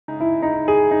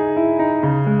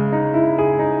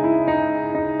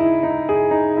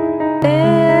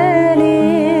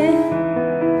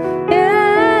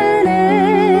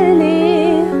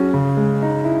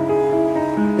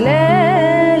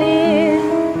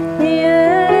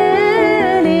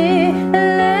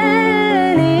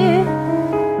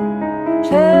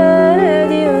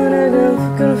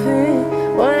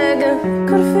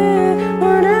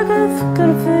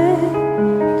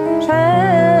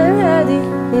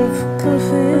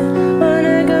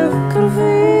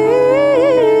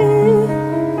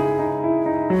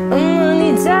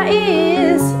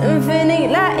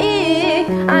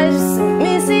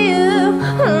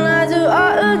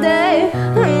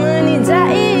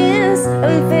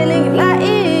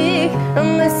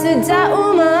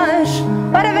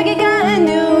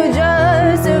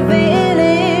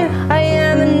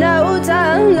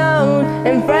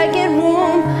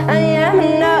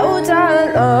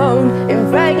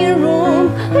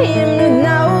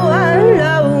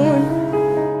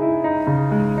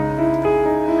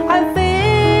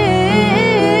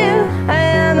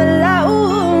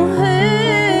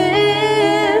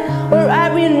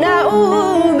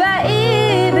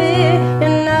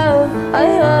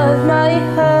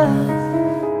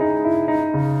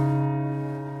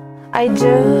I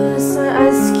just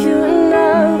ask you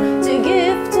now to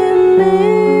give to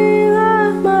me my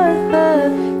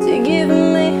heart, to give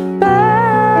me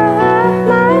back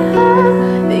my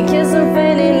heart, because I'm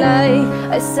feeling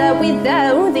like I said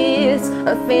without this.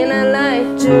 I'm feeling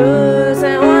like just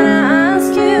I wanna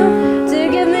ask you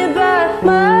to give me back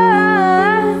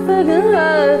my fucking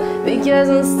heart, because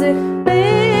I'm still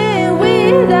living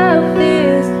without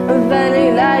this. I'm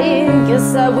feeling like you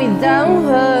said without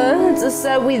her, just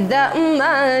said without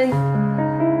mine.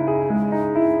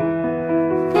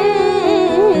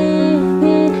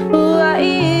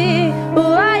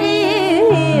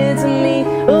 To me,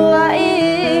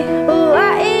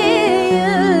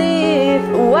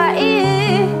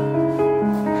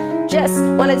 just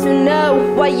wanted to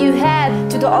know what you had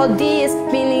to do all this.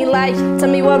 Feeling like, tell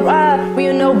me what are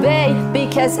you know, babe,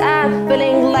 because I'm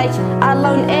feeling like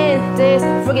alone in this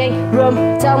freaking room.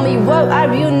 Tell me what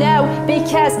are you now,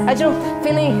 because I just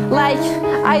feeling like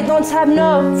I don't have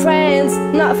no friends,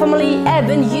 not family,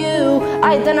 even you.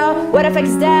 I don't know what if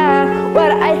it's that,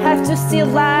 what I have to still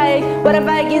like. What if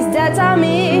I guess that? Tell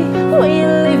me, when you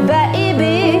leave,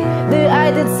 baby, do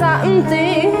I did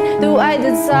something? Do I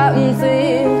did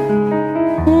something?